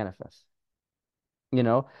 that's when it manifests.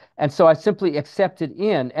 And so I simply accept it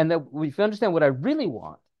in. And that if you understand what I really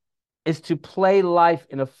want is to play life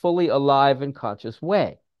in a fully alive and conscious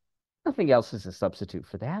way. Nothing else is a substitute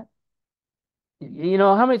for that.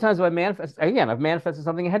 How many times have I manifested? Again, I've manifested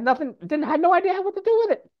something and had no idea what to do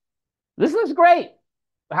with it. This looks great.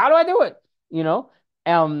 How do I do it?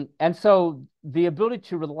 And so the ability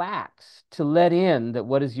to relax, to let in that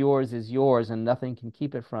what is yours and nothing can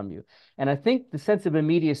keep it from you. And I think the sense of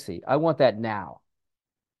immediacy, I want that now.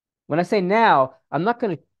 When I say now, I'm not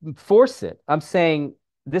going to force it. I'm saying,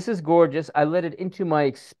 this is gorgeous. I let it into my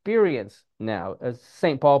experience now. As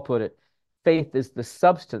St. Paul put it, faith is the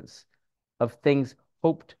substance of things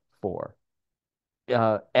hoped for,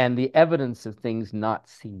 and the evidence of things not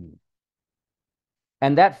seen.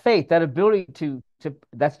 And that faith, that ability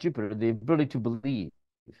that's Jupiter, the ability to believe,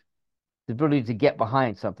 the ability to get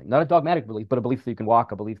behind something, not a dogmatic belief, but a belief that you can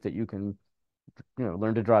walk, a belief that you can,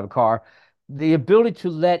 learn to drive a car, the ability to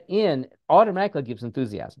let in automatically gives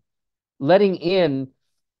enthusiasm. Letting in,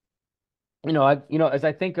 as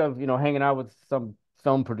I think of, hanging out with some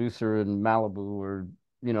film producer in Malibu or,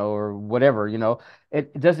 or whatever,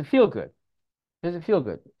 it does it feel good? Does it feel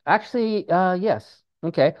good? Actually, yes.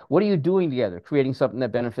 Okay. What are you doing together? Creating something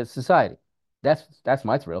that benefits society. That's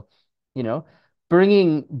my thrill. You know,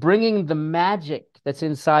 bringing the magic that's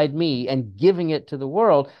inside me and giving it to the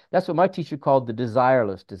world. That's what my teacher called the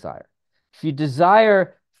desireless desire. If you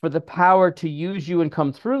desire for the power to use you and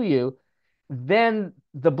come through you, then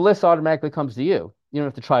the bliss automatically comes to you. You don't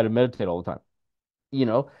have to try to meditate all the time. You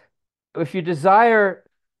know, if you desire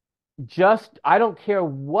just, I don't care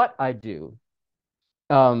what I do.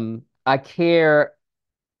 I care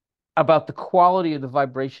about the quality of the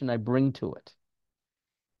vibration I bring to it.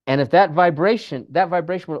 And if that vibration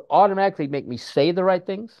will automatically make me say the right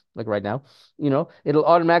things, like right now, it'll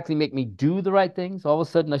automatically make me do the right things. All of a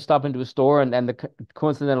sudden, I stop into a store and the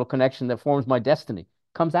coincidental connection that forms my destiny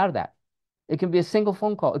comes out of that. It can be a single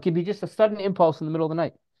phone call. It can be just a sudden impulse in the middle of the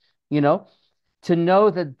night, you know, to know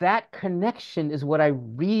that that connection is what I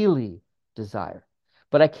really desire.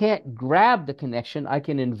 But I can't grab the connection. I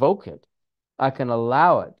can invoke it. I can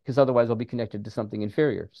allow it because otherwise I'll be connected to something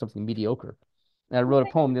inferior, something mediocre. And I wrote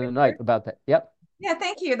a poem the other night about that. Yep. Yeah,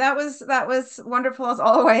 thank you. That was wonderful as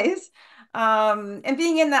always. And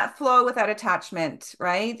being in that flow without attachment,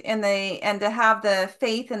 right? And to have the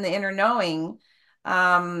faith and the inner knowing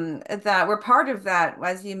that we're part of that,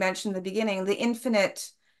 as you mentioned in the beginning, the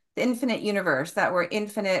infinite universe, that we're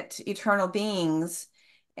infinite eternal beings,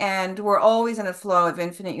 and we're always in a flow of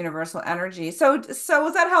infinite universal energy. So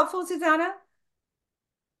was that helpful, Susanna?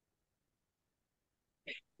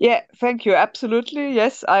 Yeah, thank you. Absolutely.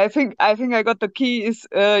 Yes, I think I got the key is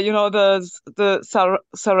the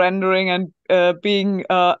surrendering and being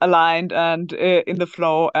aligned and in the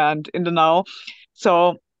flow and in the now.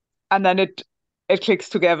 So and then it clicks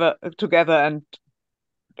together and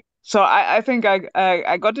so I think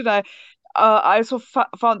I got it. I also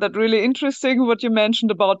found that really interesting what you mentioned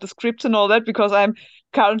about the scripts and all that because I'm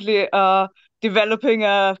currently developing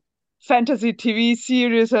a fantasy TV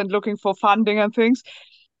series and looking for funding and things,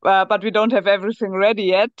 but we don't have everything ready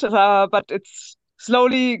yet. But it's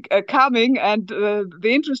slowly coming, and the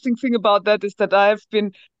interesting thing about that is that I've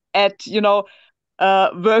been at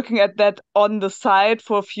working at that on the side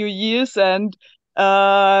for a few years, and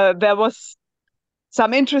there was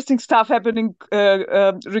some interesting stuff happening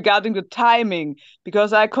regarding the timing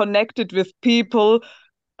because I connected with people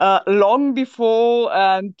long before,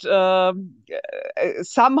 and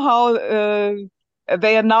somehow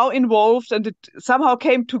they are now involved, and it somehow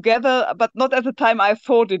came together, but not at the time I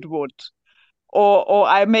thought it would, or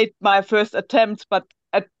I made my first attempts, but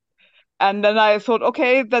and then I thought,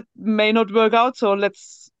 okay, that may not work out, so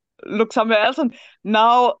let's look somewhere else. And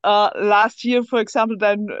now, last year, for example,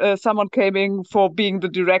 then someone came in for being the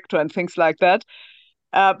director and things like that.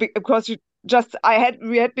 Because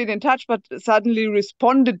we had been in touch, but suddenly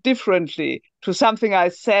responded differently to something I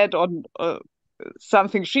said on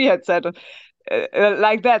something she had said,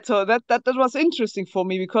 like that. So that was interesting for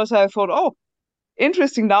me because I thought, oh,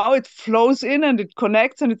 interesting. Now it flows in and it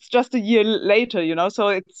connects, and it's just a year later. So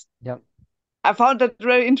it's Yep. I found that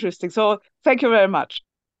very interesting. So thank you very much.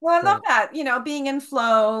 Well, I love Great. that, being in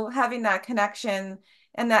flow, having that connection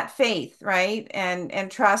and that faith, right?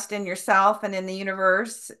 And trust in yourself and in the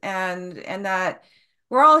universe, and that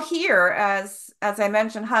we're all here as I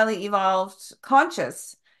mentioned, highly evolved,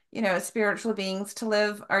 conscious, spiritual beings to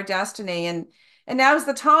live our destiny. And now's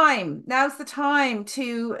the time. Now's the time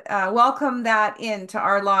to welcome that into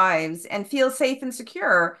our lives and feel safe and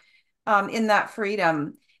secure in that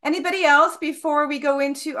freedom. Anybody else before we go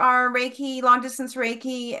into our Reiki, long distance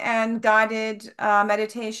Reiki and guided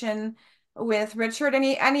meditation with Richard?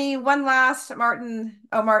 Any one last, Martin?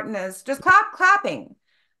 Oh, Martin is just clapping,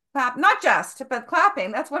 not just, but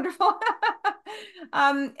clapping. That's wonderful.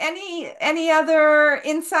 Any other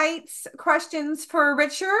insights, questions for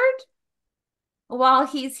Richard while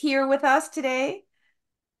he's here with us today?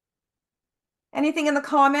 Anything in the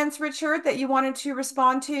comments, Richard, that you wanted to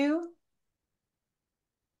respond to?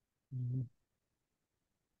 Mhm.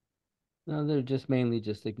 No, they're just mainly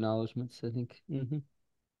just acknowledgments, I think.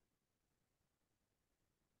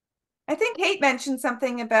 I think Kate mentioned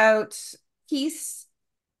something about peace.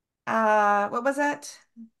 What was it?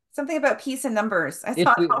 Something about peace and numbers. I If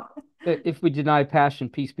saw. we if we deny passion,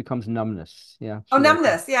 peace becomes numbness. Yeah, Oh, she wrote that.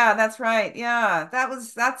 numbness. Yeah, that's right. Yeah,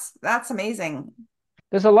 that's amazing.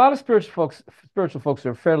 There's a lot of spiritual folks who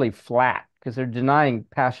are fairly flat because they're denying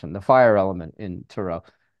passion, the fire element in Tarot.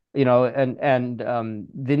 and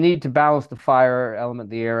the need to balance the fire element,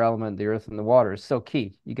 the air element, the earth, and the water is so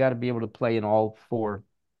key. You got to be able to play in all four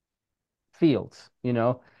fields.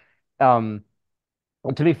 Um,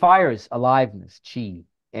 to me, fire is aliveness, chi,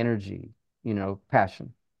 energy,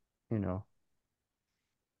 passion, you know.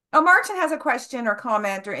 Oh, Martin has a question or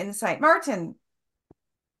comment or insight. Martin,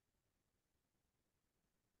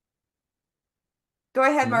 go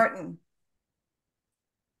ahead, Mhm. Martin.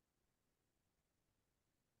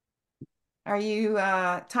 Are you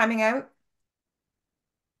timing out?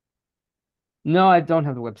 No, I don't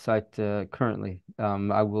have the website currently.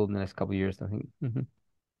 I will in the next couple of years, I think.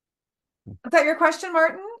 Was that your question,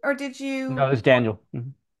 Martin? Or did No, you? it's Daniel.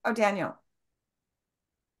 Oh, Daniel.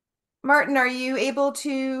 Martin, are you able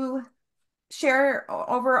to share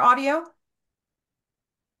over audio?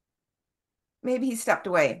 Maybe he stepped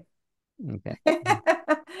away. Okay.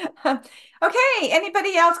 Okay,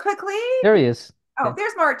 anybody else quickly? There he is. Oh, Okay.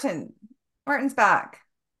 there's Martin. Martin's back.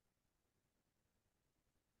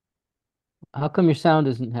 How come your sound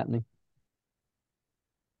isn't happening?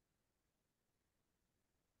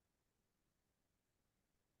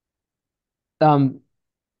 Um,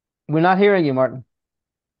 we're not hearing you, Martin.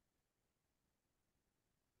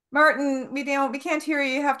 Martin, we can't hear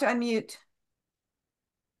you. You have to unmute.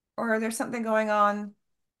 Or there's something going on.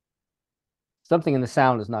 Something in the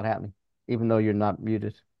sound is not happening, even though you're not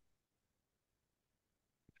muted.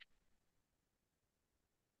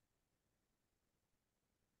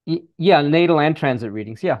 Yeah, natal and transit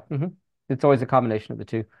readings. Yeah. It's always a combination of the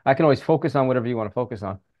two. I can always focus on whatever you want to focus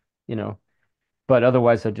on, you know, but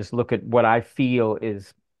otherwise I just look at what I feel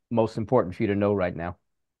is most important for you to know right now.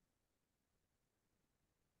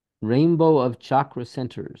 Rainbow of chakra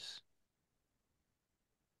centers.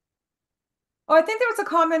 Oh, I think there was a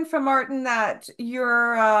comment from Martin that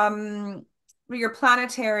your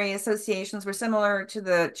planetary associations were similar to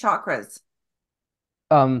the chakras.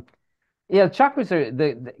 Um, Yeah, chakras are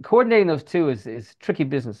the coordinating those two is tricky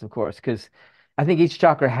business, of course, because I think each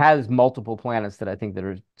chakra has multiple planets that I think that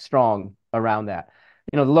are strong around that.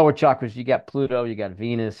 The lower chakras, you got Pluto, you got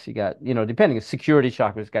Venus, you got, depending on security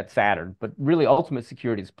chakras, got Saturn, but really ultimate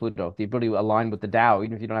security is Pluto, the ability to align with the Tao,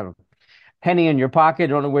 even if you don't have a penny in your pocket, you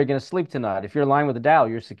don't know where you're going to sleep tonight. If you're aligned with the Tao,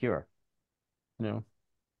 you're secure, you know.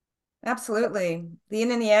 Absolutely. The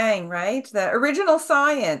yin and yang, right? The original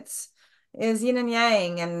science is yin and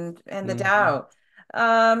yang and the Mhm. Tao.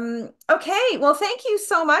 Okay, well, thank you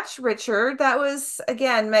so much, Richard. That was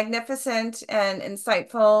again magnificent and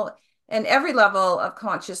insightful in every level of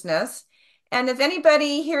consciousness. And if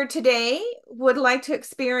anybody here today would like to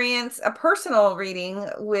experience a personal reading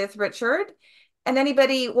with Richard, and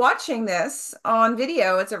anybody watching this on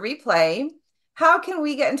video as a replay, how can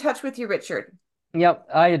we get in touch with you, Richard? Yep,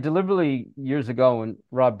 I had deliberately years ago when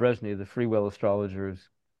Rob Brezhnev, the free will astrologer,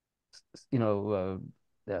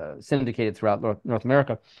 syndicated throughout North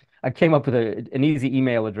America. I came up with an easy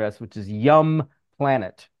email address, which is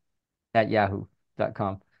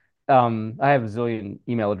yumplanet@yahoo.com. I have a zillion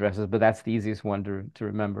email addresses, but that's the easiest one to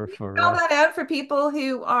remember for Spell that out for people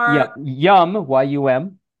who are yeah, yum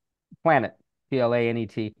planet planet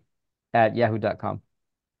 @yahoo.com.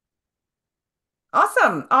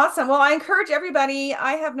 awesome. Awesome. Well, I encourage everybody.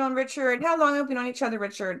 I have known Richard. How long have we known each other,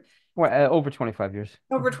 Richard? Well, over 25 years.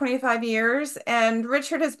 Over 25 years. And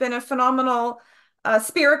Richard has been a phenomenal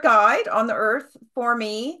spirit guide on the earth for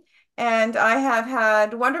me. And I have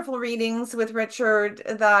had wonderful readings with Richard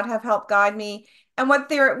that have helped guide me. And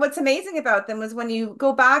what's amazing about them is when you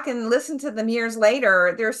go back and listen to them years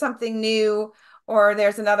later, there's something new or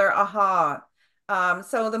there's another aha.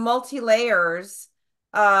 So the multi layers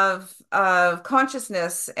of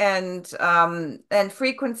consciousness and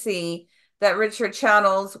frequency that Richard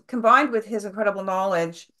channels, combined with his incredible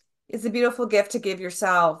knowledge, is a beautiful gift to give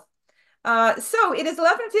yourself. So it is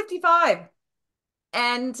 11:55,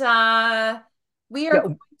 and we are Yeah,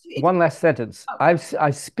 going to. If you, one last sentence. oh,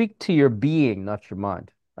 I speak to your being, not your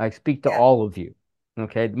mind. I speak to yeah. all of you.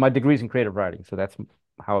 Okay. My degree's in creative writing, so that's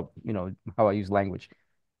how I use language.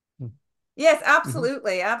 Yes, Mhm.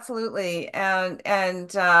 absolutely, absolutely, and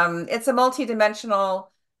it's a multidimensional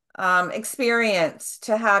experience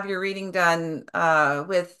to have your reading done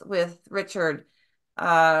with Richard.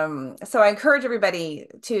 So I encourage everybody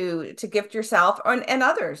to gift yourself and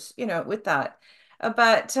others, with that.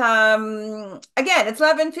 But again, it's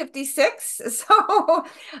 11:56, so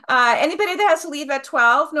anybody that has to leave at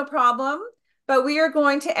 12, no problem. But we are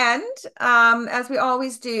going to end, as we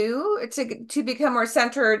always do, to become more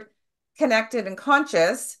centered, connected, and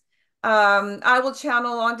conscious. I will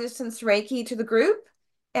channel long distance Reiki to the group,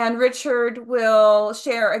 and Richard will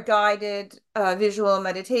share a guided visual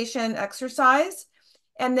meditation exercise.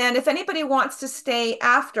 And then if anybody wants to stay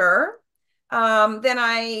after, then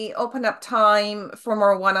I open up time for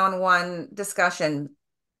more one-on-one discussion.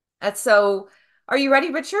 So are you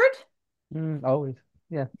ready, Richard? Always.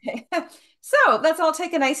 Yeah. So let's all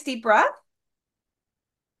take a nice deep breath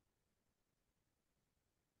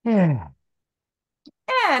Yeah.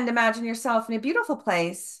 and imagine yourself in a beautiful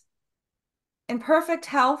place, in perfect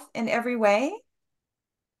health in every way,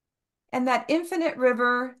 and that infinite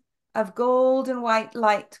river of gold and white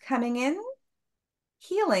light coming in,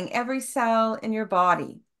 healing every cell in your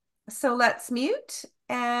body. So let's mute,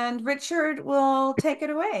 and Richard will take it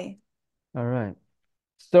away. All right.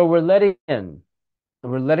 So we're letting in,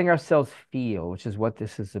 we're letting ourselves feel, which is what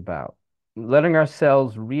this is about. Letting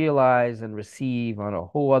ourselves realize and receive on a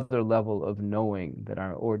whole other level of knowing than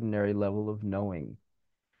our ordinary level of knowing.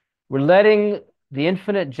 We're letting the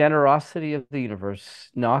infinite generosity of the universe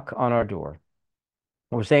knock on our door.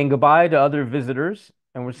 We're saying goodbye to other visitors,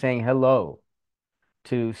 and we're saying hello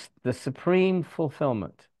to the supreme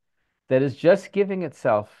fulfillment that is just giving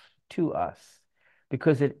itself to us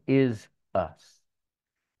because it is us.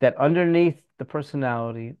 That underneath the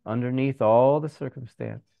personality, underneath all the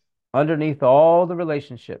circumstance, underneath all the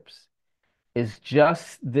relationships, is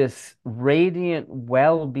just this radiant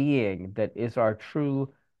well-being that is our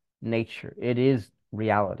true nature. It is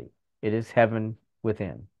reality. It is heaven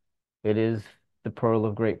within. It is the pearl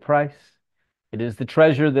of great price. It is the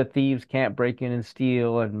treasure that thieves can't break in and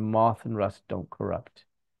steal, and moth and rust don't corrupt.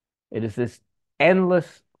 It is this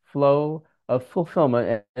endless flow of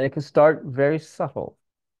fulfillment, and it can start very subtle.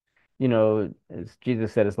 You know, as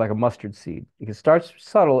Jesus said, it's like a mustard seed. It can start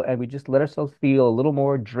subtle, and we just let ourselves feel a little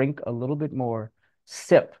more, drink a little bit more,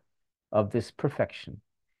 sip of this perfection,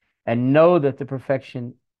 and know that the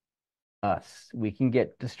perfection us. We can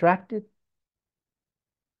get distracted,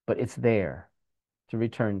 but it's there to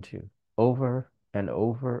return to over and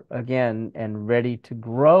over again, and ready to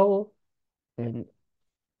grow in,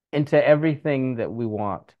 into everything that we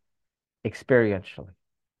want experientially.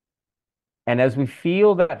 And as we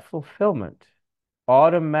feel that fulfillment,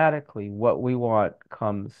 automatically what we want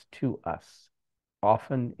comes to us,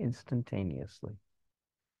 often instantaneously.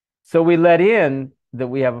 So we let in that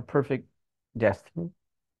we have a perfect destiny.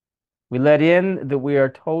 We let in that we are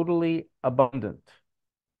totally abundant,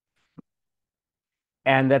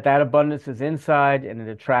 and that that abundance is inside and it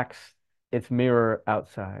attracts its mirror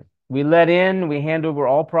outside. We let in, we hand over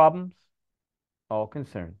all problems, all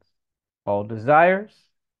concerns, all desires,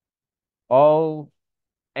 all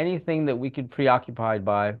anything that we could preoccupied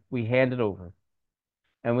by, we hand it over.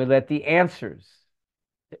 And we let the answers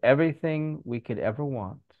to everything we could ever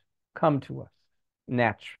want come to us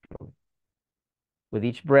naturally. With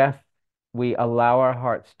each breath, we allow our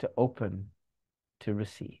hearts to open to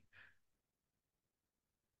receive.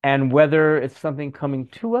 And whether it's something coming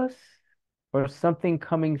to us or something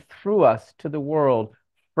coming through us to the world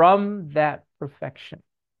from that perfection.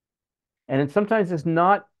 And sometimes it's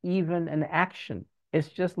not even an action. It's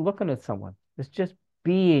just looking at someone. It's just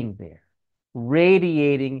being there,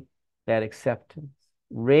 radiating that acceptance,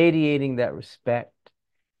 radiating that respect,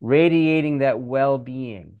 radiating that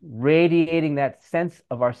well-being, radiating that sense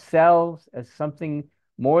of ourselves as something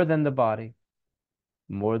more than the body,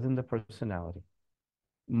 more than the personality,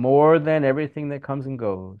 more than everything that comes and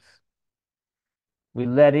goes. We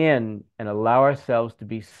let in and allow ourselves to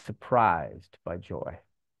be surprised by joy,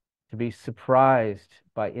 to be surprised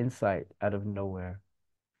by insight out of nowhere,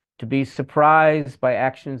 to be surprised by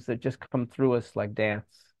actions that just come through us like dance.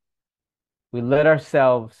 We let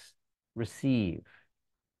ourselves receive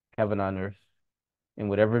heaven on earth in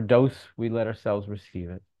whatever dose we let ourselves receive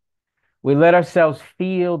it. We let ourselves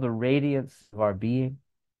feel the radiance of our being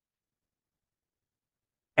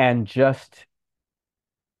and just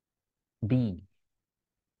be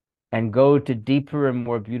and go to deeper and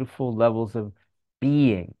more beautiful levels of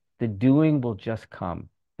being. The doing will just come,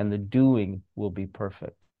 and the doing will be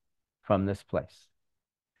perfect from this place.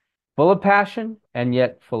 Full of passion and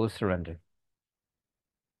yet full of surrender.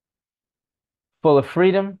 Full of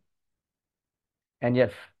freedom and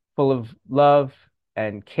yet full of love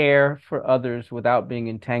and care for others without being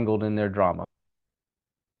entangled in their drama.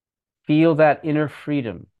 Feel that inner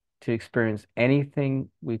freedom to experience anything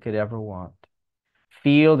we could ever want.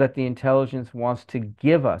 Feel that the intelligence wants to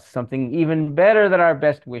give us something even better than our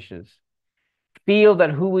best wishes. Feel that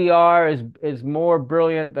who we are is more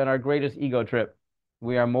brilliant than our greatest ego trip.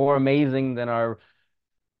 We are more amazing than our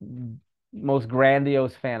most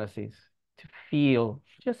grandiose fantasies. To feel,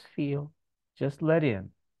 just let in,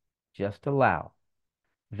 just allow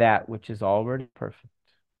that which is already perfect,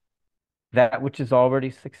 that which is already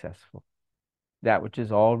successful, that which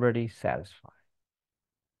is already satisfying.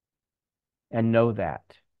 and know that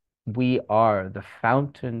we are the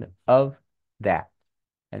fountain of that.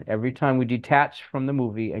 And every time we detach from the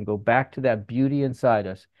movie and go back to that beauty inside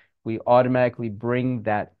us, we automatically bring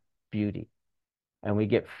that beauty. And we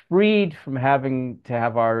get freed from having to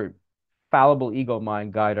have our fallible ego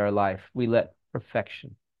mind guide our life. We let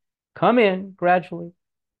perfection come in gradually,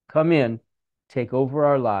 come in, take over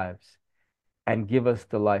our lives, and give us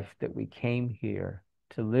the life that we came here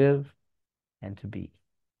to live and to be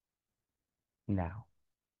now.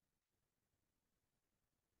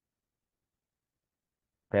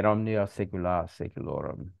 Per omnia saecula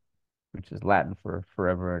saeculorum, which is Latin for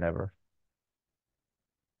forever and ever.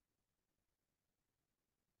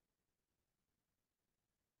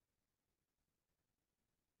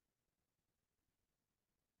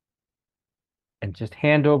 And just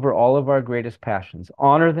hand over all of our greatest passions.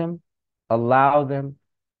 Honor them, allow them,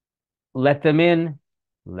 let them in,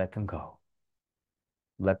 let them go.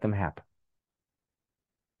 Let them happen.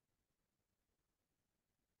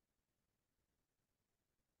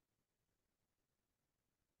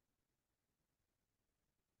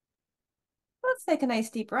 Let's take a nice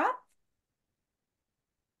deep breath.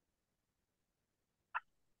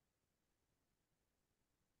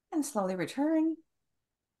 And slowly return.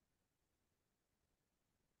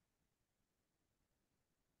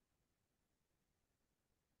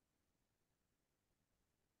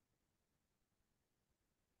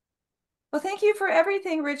 Well, thank you for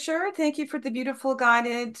everything, Richard. Thank you for the beautiful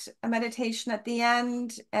guided meditation at the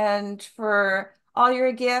end, and for all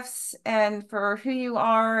your gifts, and for who you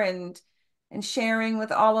are, and sharing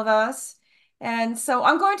with all of us. And so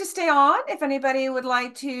I'm going to stay on if anybody would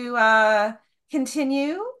like to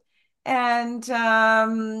continue. And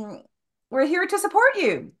we're here to support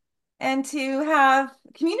you and to have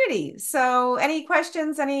community. So any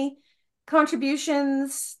questions, any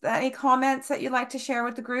contributions, any comments that you'd like to share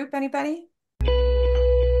with the group, anybody?